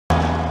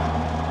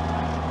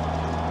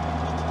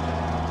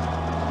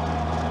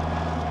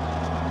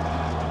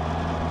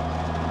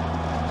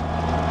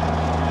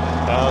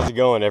it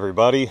going,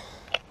 everybody?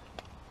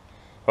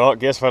 Well,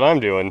 guess what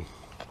I'm doing?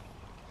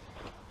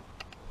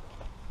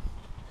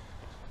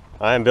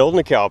 I'm building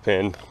a cow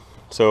pen.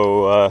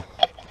 So,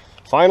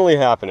 finally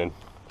happening.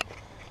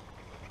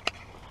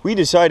 We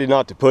decided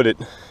not to put it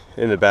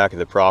in the back of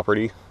the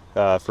property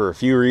for a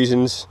few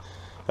reasons.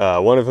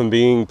 One of them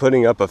being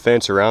putting up a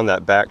fence around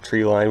that back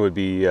tree line would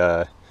be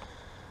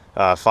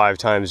 5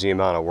 times the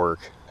amount of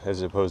work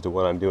as opposed to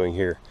what I'm doing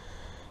here.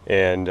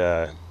 And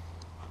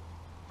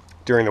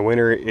during the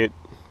winter,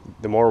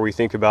 the more we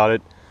think about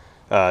it,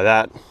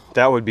 that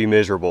would be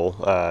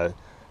miserable.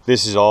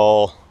 This is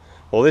all,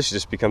 well, this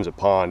just becomes a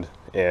pond,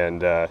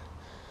 and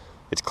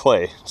it's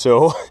clay,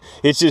 so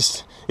it's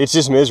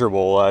just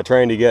miserable.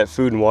 Trying to get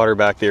food and water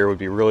back there would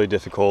be really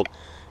difficult,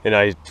 and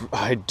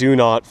I do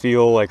not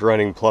feel like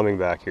running plumbing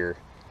back here.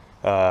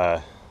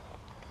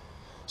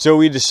 So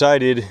we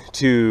decided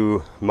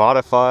to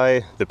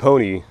modify the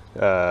pony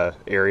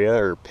area,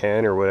 or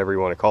pen, or whatever you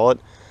want to call it.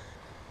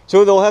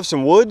 So they'll have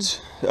some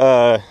woods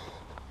to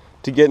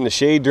get in the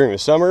shade during the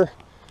summer,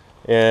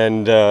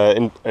 and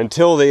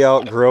until they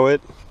outgrow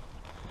it.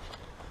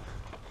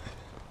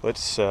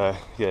 Let's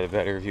get a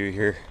better view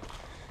here.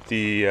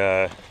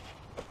 The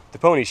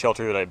pony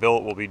shelter that I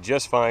built will be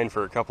just fine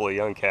for a couple of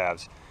young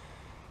calves,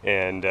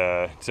 and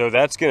so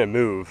that's gonna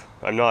move.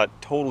 I'm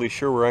not totally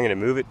sure where I'm gonna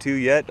move it to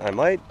yet. I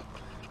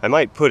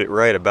might put it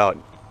right about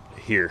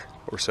here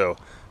or so,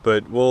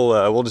 but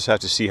we'll just have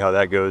to see how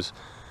that goes.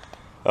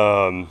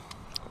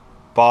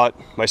 Bought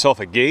myself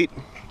a gate.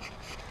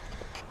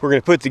 We're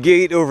gonna put the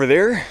gate over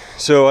there.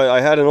 So I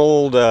had an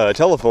old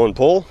telephone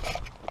pole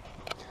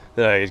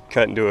that I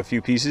cut into a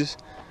few pieces,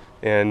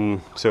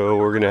 and so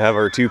we're gonna have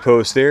our 2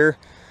 posts there.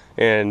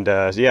 And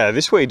yeah,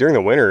 this way during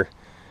the winter,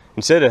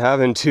 instead of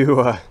having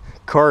to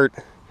cart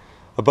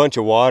a bunch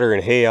of water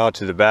and hay out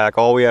to the back,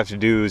 all we have to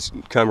do is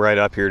come right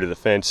up here to the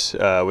fence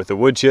with the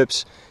wood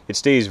chips. It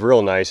stays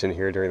real nice in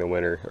here during the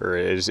winter, or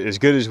as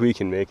good as we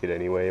can make it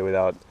anyway,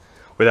 without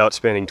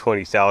spending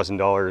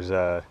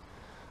 $20,000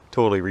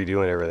 totally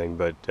redoing everything.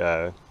 But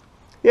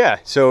yeah,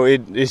 so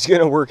it's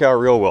gonna work out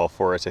real well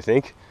for us, I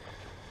think.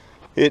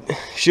 It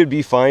should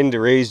be fine to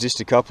raise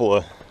just a couple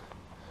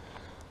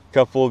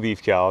of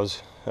beef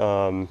cows.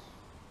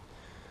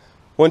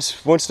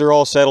 Once they're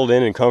all settled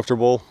in and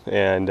comfortable,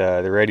 and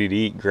they're ready to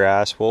eat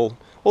grass, we'll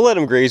let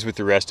them graze with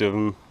the rest of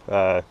them,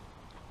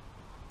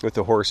 with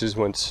the horses.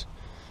 Once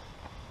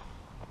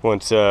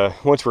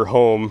we're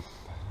home,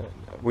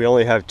 we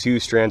only have 2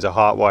 strands of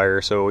hot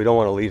wire, so we don't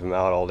want to leave them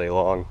out all day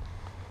long.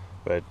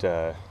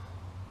 But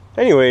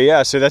anyway,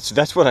 yeah, so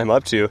that's what I'm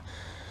up to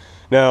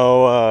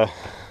now.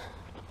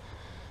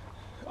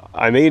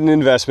 I made an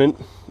investment,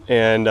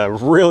 and I'm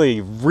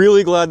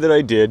really glad that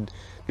I did.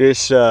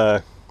 This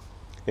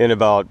in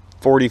about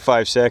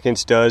 45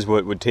 seconds does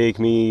what would take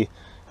me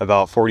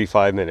about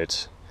 45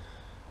 minutes.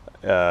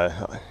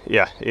 Yeah,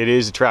 it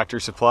is a Tractor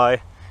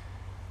Supply.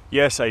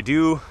 Yes, I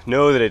do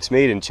know that it's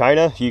made in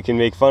China. You can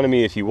make fun of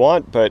me if you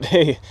want, but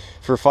hey,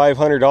 for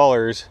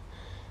 $500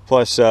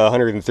 plus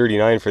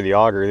 $139 for the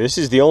auger, this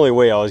is the only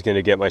way I was going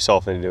to get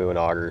myself into an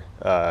auger.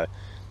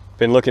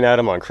 Been looking at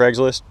them on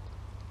Craigslist,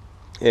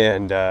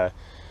 and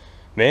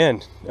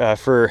man,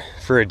 for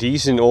a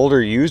decent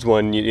older used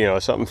one, you know,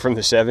 something from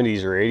the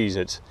 70s or 80s,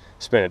 it's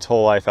spent its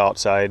whole life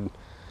outside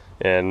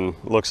and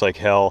looks like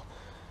hell.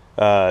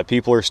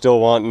 People are still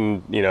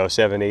wanting, you know,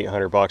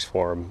 $700-800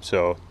 for them.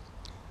 So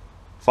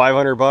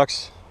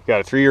 $500,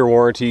 got a 3-year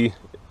warranty,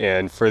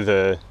 and for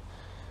the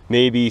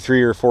maybe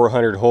 300 or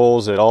 400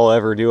 holes that I'll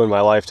ever do in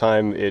my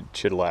lifetime, it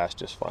should last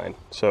just fine.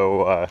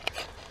 So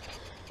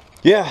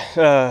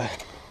yeah,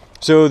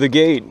 so the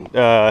gate,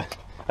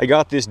 I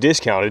got this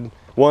discounted.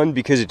 One,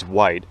 because it's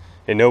white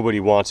and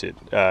nobody wants it.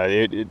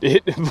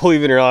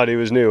 Believe it or not, it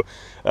was new.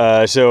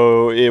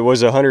 So it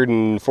was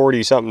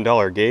 $140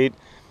 something gate.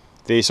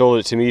 They sold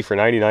it to me for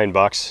 99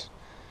 bucks.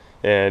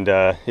 And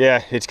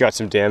yeah, it's got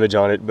some damage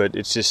on it, but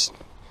it's just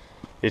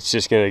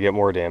gonna get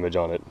more damage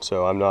on it.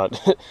 So I'm not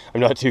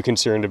I'm not too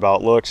concerned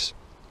about looks.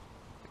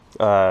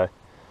 Yeah,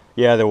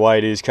 the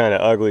white is kind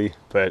of ugly,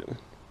 but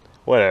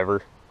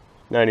whatever.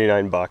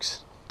 99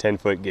 bucks,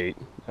 10-foot gate.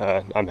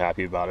 I'm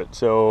happy about it.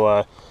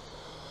 So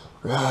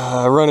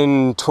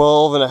running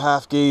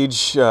 12.5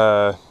 gauge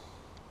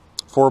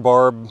 4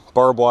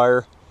 barb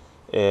wire,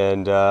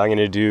 and I'm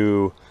gonna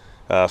do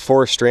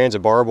 4 strands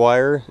of barbed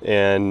wire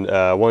and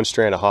 1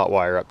 strand of hot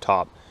wire up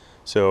top.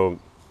 So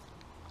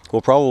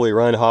we'll probably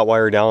run hot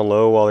wire down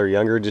low while they're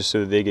younger, just so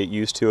that they get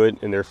used to it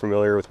and they're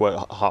familiar with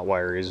what hot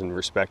wire is and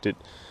respect it.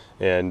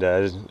 And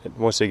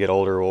once they get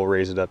older, we'll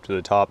raise it up to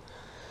the top.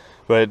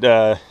 But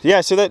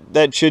yeah, so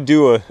that should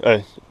do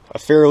a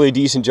fairly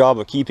decent job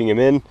of keeping them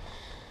in.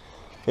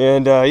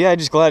 And yeah, I'm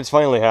just glad it's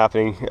finally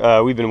happening.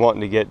 We've been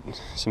wanting to get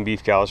some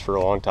beef cows for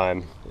a long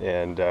time,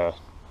 and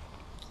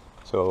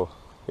so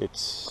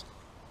it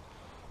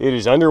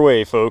is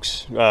underway,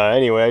 folks.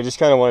 Anyway, I just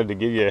kind of wanted to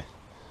give you a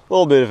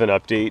little bit of an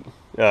update.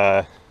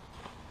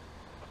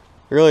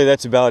 Really,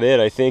 that's about it.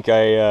 I think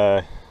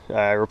I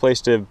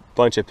replaced a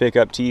bunch of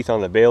pickup teeth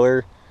on the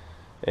baler,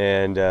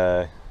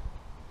 and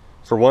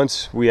for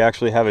once we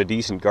actually have a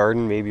decent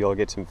garden. Maybe I'll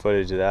get some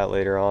footage of that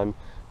later on,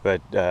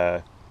 but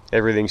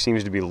everything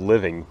seems to be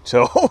living.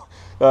 So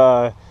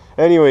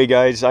anyway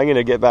guys, I'm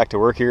gonna get back to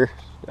work here.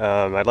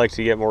 I'd like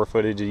to get more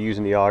footage of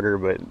using the auger,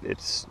 but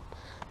it's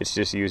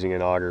just using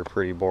an auger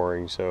pretty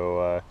boring.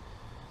 So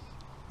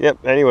yep,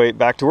 anyway,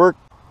 back to work.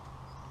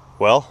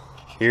 Well,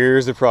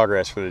 here's the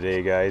progress for the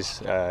day,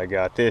 guys. I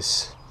got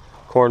this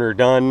corner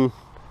done,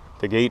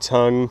 the gates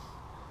hung,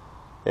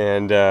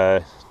 and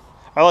I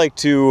like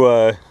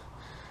to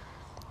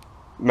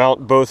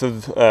mount both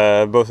of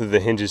the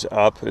hinges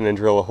up and then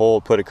drill a hole,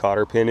 put a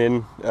cotter pin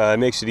in. It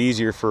makes it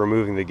easier for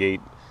removing the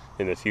gate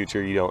in the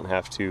future. You don't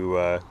have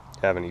to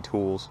have any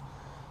tools.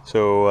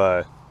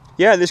 So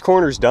yeah, this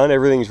corner's done.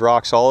 Everything's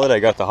rock solid. I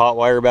got the hot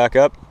wire back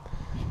up,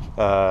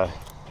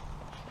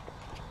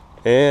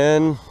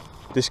 and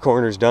this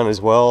corner's done as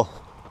well.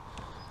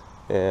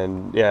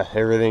 And yeah,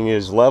 everything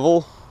is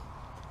level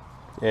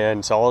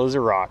and solid as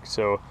a rock.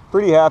 So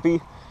pretty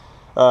happy.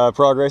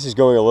 Progress is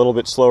going a little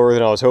bit slower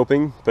than I was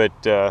hoping, but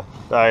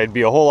I'd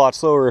be a whole lot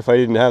slower if I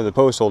didn't have the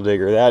post hole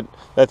digger.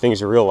 That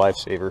thing's a real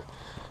lifesaver.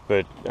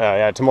 But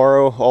yeah,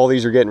 tomorrow all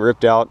these are getting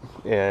ripped out,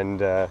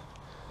 and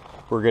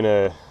we're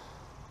gonna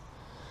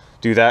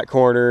do that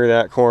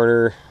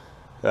corner.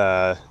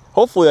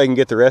 Hopefully I can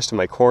get the rest of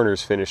my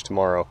corners finished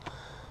tomorrow,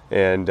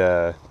 and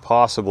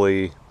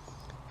possibly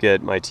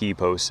get my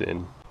T-posts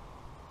in.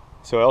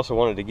 So I also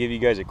wanted to give you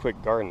guys a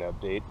quick garden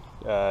update.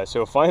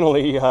 So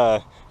finally,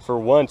 for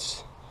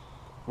once,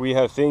 we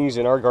have things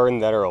in our garden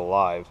that are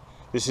alive.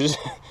 This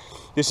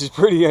is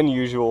pretty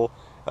unusual.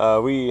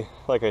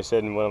 Like I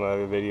said in one of my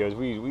other videos,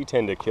 we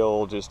tend to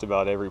kill just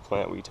about every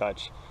plant we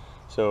touch.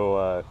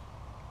 So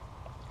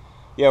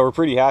yeah, we're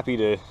pretty happy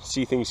to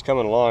see things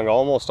coming along.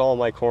 Almost all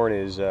my corn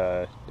is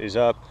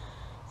up.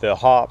 The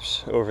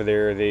hops over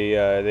there,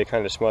 they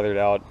kind of smothered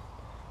out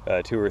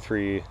 2 or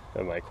 3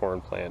 of my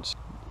corn plants.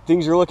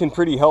 Things are looking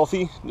pretty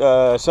healthy.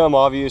 Some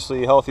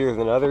obviously healthier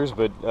than others,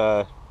 but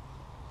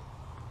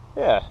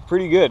yeah,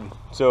 pretty good.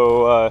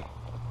 So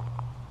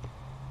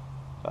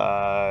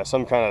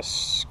some kind of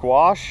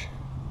squash,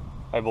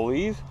 I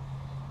believe.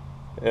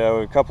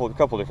 A couple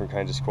different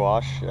kinds of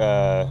squash.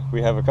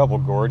 We have a couple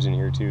gourds in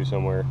here too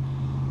somewhere.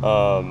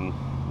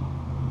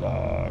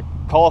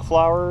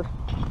 Cauliflower,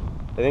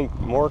 I think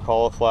more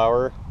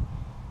cauliflower.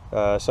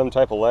 Some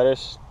type of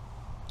lettuce,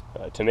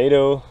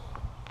 tomato.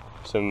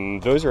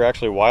 Those are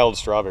actually wild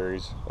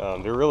strawberries.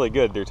 They're really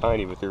good. They're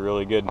tiny, but they're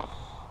really good.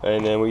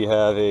 And then we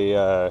have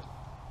a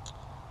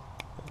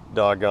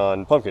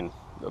doggone pumpkin.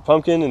 A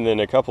pumpkin, and then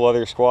a couple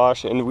other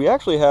squash. And we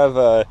actually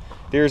have,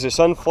 there's a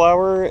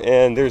sunflower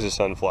and there's a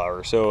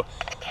sunflower. So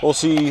we'll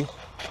see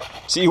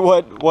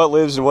what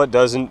lives and what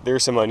doesn't.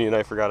 There's some onion,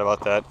 I forgot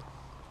about that.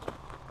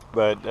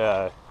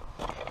 But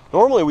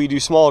normally we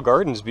do small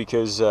gardens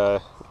because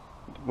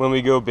when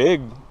we go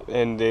big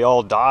and they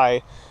all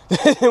die,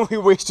 we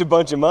waste a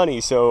bunch of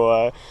money.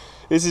 So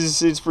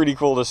it's pretty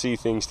cool to see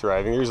things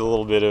thriving. There's a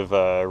little bit of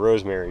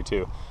rosemary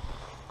too.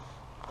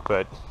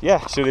 But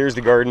yeah, so there's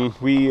the garden.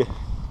 We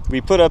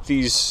put up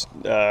these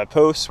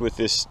posts with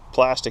this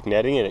plastic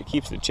netting, and it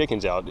keeps the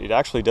chickens out. It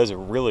actually does a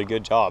really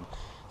good job.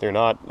 They're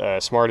not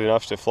smart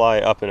enough to fly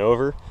up and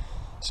over,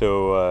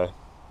 so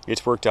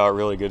it's worked out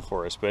really good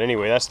for us. But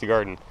anyway, that's the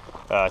garden.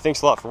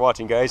 Thanks a lot for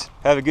watching, guys.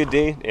 Have a good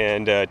day,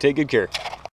 and take good care.